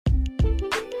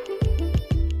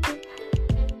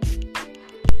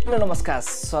Hello नमस्कार,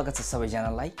 स्वागत छ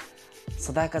सबैजनालाई।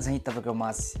 सदाका झैँ तपाईँको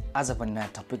माझ आज पनि नयाँ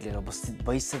टपिक लिएर उपस्थित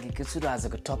भइसकेको छु र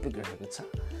आजको टपिक रहेको छ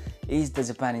is the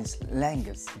Japanese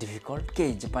language difficult, के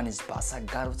जापानिज भाषा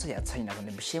गाह्रो छ या छैन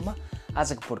भन्ने विषयमा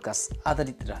आजको पोडकास्ट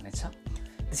आधारित रहनेछ।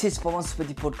 This is Pawan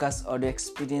Subedi podcast audio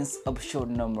experience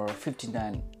episode number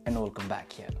 59 and welcome back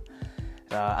here.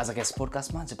 र आजको यस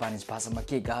पोडकास्टमा जापानिज भाषामा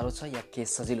के गाह्रो छ या के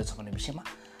सजिलो छ भन्ने विषयमा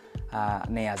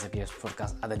नै आजको यस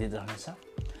पोडकास्ट आधारित रहनेछ।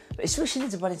 र स्पेसली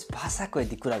जापानिज भाषाको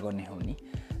यदि कुरा गर्ने हो भने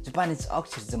जापानिज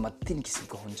अक्षर जम्मा 3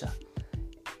 किसिमको हुन्छ।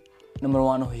 नम्बर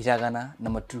 1 हो हिरागाना,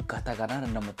 नम्बर 2 कातागाना र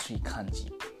नम्बर 3 खान्जी।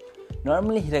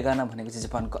 नर्मली हिरागाना भनेको चाहिँ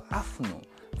जापानको आफ्नो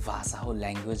भाषा हो,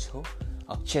 ल्याङ्ग्वेज हो,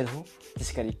 अक्षर हो।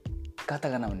 त्यसैगरी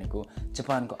कातागाना भनेको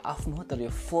जापानको आफ्नो हो, तर यो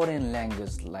फरेन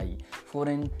ल्याङ्ग्वेजलाई,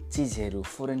 फरेन चिजहरू,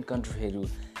 फरेन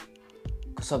कन्ट्रीहरूको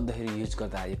शब्दहरू युज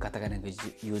गर्दा यो कातागानाको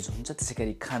युज हुन्छ।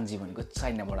 त्यसैगरी खान्जी भनेको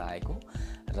चाइनाबाट आएको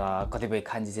र कतिपय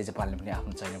खान्जी चाहिँ जापानले पनि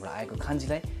आफ्नो चाइनाबाट आएको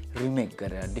खान्जीलाई रिमेक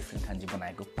गरेर डिफ्रेन्ट खान्जी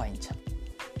बनाएको पाइन्छ।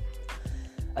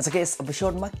 आजको यस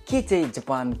एपिसोडमा के चाहिँ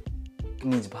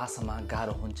जापानिज भाषामा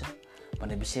गाह्रो हुन्छ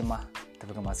भन्ने विषयमा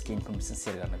तपाईँको माझ के इन्फर्मेसन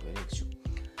सेयर गर्न गइरहेको छु।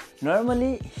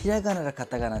 नर्मली हिरागाना र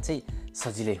कातागाना चाहिँ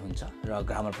सजिलै हुन्छ र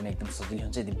ग्रामर पनि एकदम सजिलै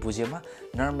हुन्छ यदि बुझेमा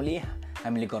नर्मली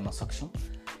हामीले गर्न सक्छौँ।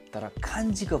 तर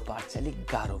खान्जीको पार्ट चाहिँ अलिक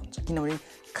गाह्रो हुन्छ, किनभने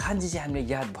खान्जी चाहिँ हामीले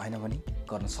याद भएन भने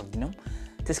गर्न सक्दैनौँ।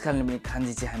 त्यस कारणले पनि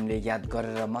खान्जी चाहिँ हामीले याद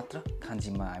गरेर मात्र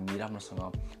खान्जीमा हामी राम्रोसँग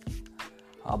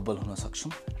अब्बल हुन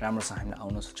सक्छौँ, राम्रोसँग हामीले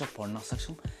आउन सक्छौँ, पढ्न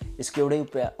सक्छौँ। यसको एउटै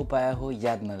उपाय हो,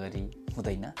 याद नगरी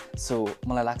हुँदैन। सो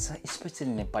मलाई लाग्छ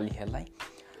स्पेसली नेपालीहरूलाई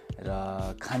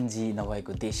र खान्जी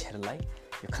नभएको देशहरूलाई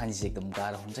यो खान्जी चाहिँ एकदम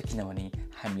गाह्रो हुन्छ, किनभने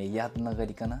हामीले याद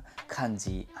नगरिकन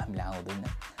खान्जी हामीले आउँदैन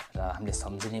र हामीले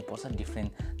सम्झिनै पर्छ।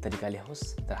 डिफ्रेन्ट तरिकाले होस्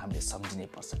तर हामीले सम्झिनै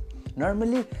पर्छ।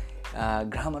 नर्मली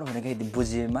ग्रामर भनेको यदि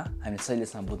बुझेमा हामीले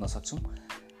सहिलेसँग बुझ्न सक्छौँ,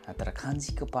 तर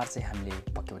खान्जीको पार्ट चाहिँ हामीले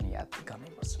पक्कै पनि याद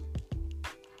गर्नुपर्छ।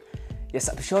 यस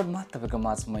एपिसोडमा तपाईँको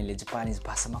माझ मैले जापानिज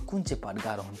भाषामा कुन चाहिँ पार्ट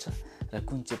गाह्रो हुन्छ र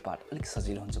कुन चाहिँ पार्ट अलिक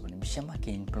सजिलो हुन्छ भन्ने विषयमा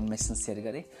केही इन्फर्मेसन सेयर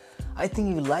गरेँ। I think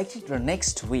you like it. र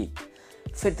नेक्स्ट विक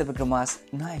फेरि तपाईँको माझ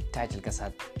नयाँ टाइटलका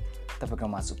साथ तपाईँको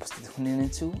माझ उपस्थित हुने नै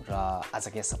छु र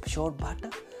आजको यस एपिसोडबाट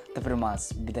तपाईँको माझ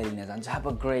बिदा लिन चाहन्छु। Have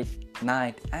a great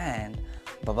night and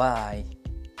bye by.